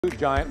Food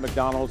giant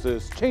McDonald's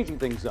is changing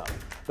things up.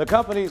 The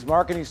company's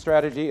marketing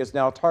strategy is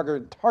now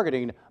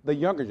targeting the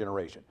younger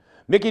generation.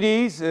 Mickey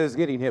D's is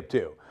getting hip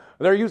too.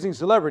 They're using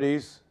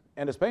celebrities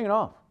and it's paying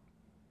off.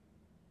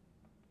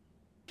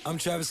 I'm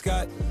Travis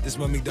Scott. This is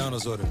my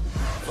McDonald's order.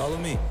 Follow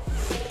me.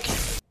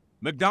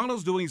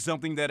 McDonald's doing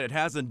something that it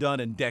hasn't done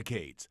in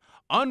decades,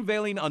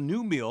 unveiling a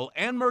new meal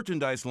and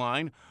merchandise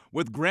line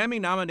with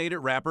Grammy-nominated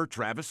rapper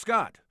Travis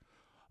Scott.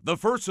 The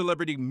first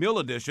celebrity meal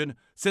edition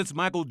since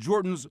Michael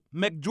Jordan's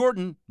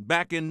McJordan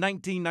back in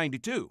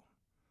 1992.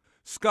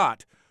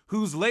 Scott,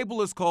 whose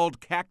label is called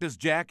Cactus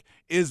Jack,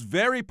 is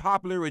very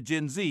popular with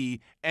Gen Z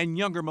and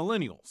younger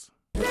millennials.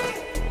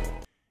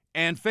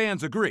 And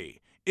fans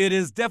agree, it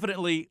is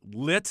definitely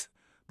lit.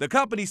 The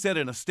company said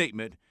in a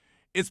statement,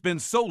 "It's been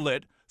so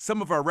lit,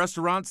 some of our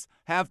restaurants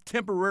have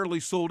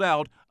temporarily sold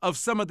out of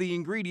some of the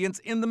ingredients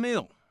in the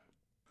meal."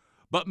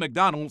 But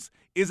McDonald's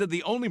isn't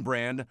the only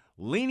brand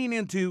leaning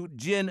into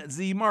Gen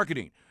Z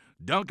marketing.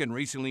 Dunkin'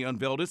 recently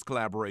unveiled its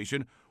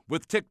collaboration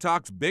with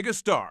TikTok's biggest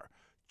star,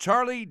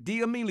 Charli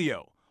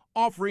D'Amelio,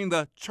 offering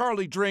the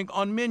Charli drink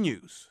on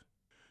menus.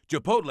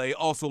 Chipotle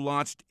also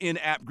launched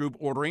in-app group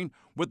ordering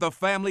with a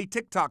family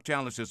TikTok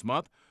challenge this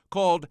month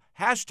called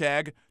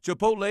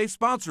 #Chipotle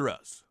Sponsor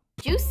Us.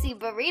 Juicy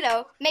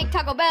burrito make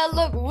Taco Bell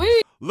look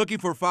weak. Looking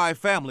for 5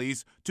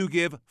 families to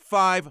give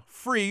 5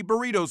 free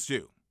burritos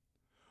to.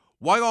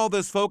 Why all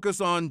this focus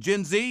on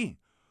Gen Z?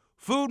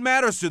 Food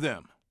matters to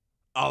them.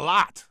 A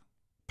lot.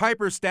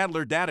 Piper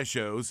Stadler data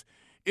shows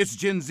it's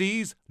Gen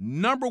Z's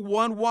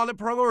 #1 wallet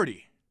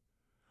priority.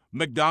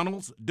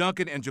 McDonald's,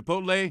 Dunkin', and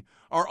Chipotle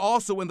are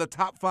also in the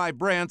top 5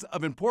 brands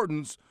of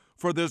importance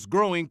for this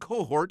growing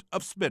cohort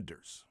of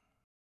spenders.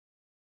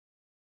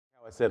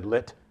 I said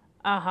lit.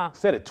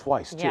 Said it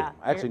twice too. Yeah,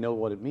 I actually know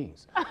what it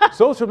means.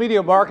 Social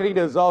media marketing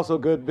is also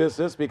good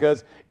business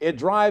because it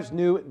drives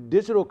new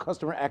digital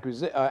customer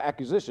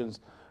acquisitions.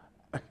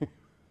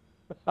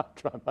 I'm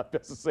trying my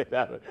best to say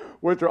that,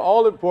 which are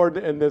all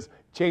important in this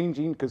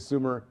changing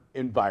consumer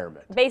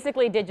environment.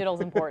 Basically,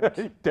 digital's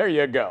important. There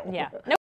you go. Yeah.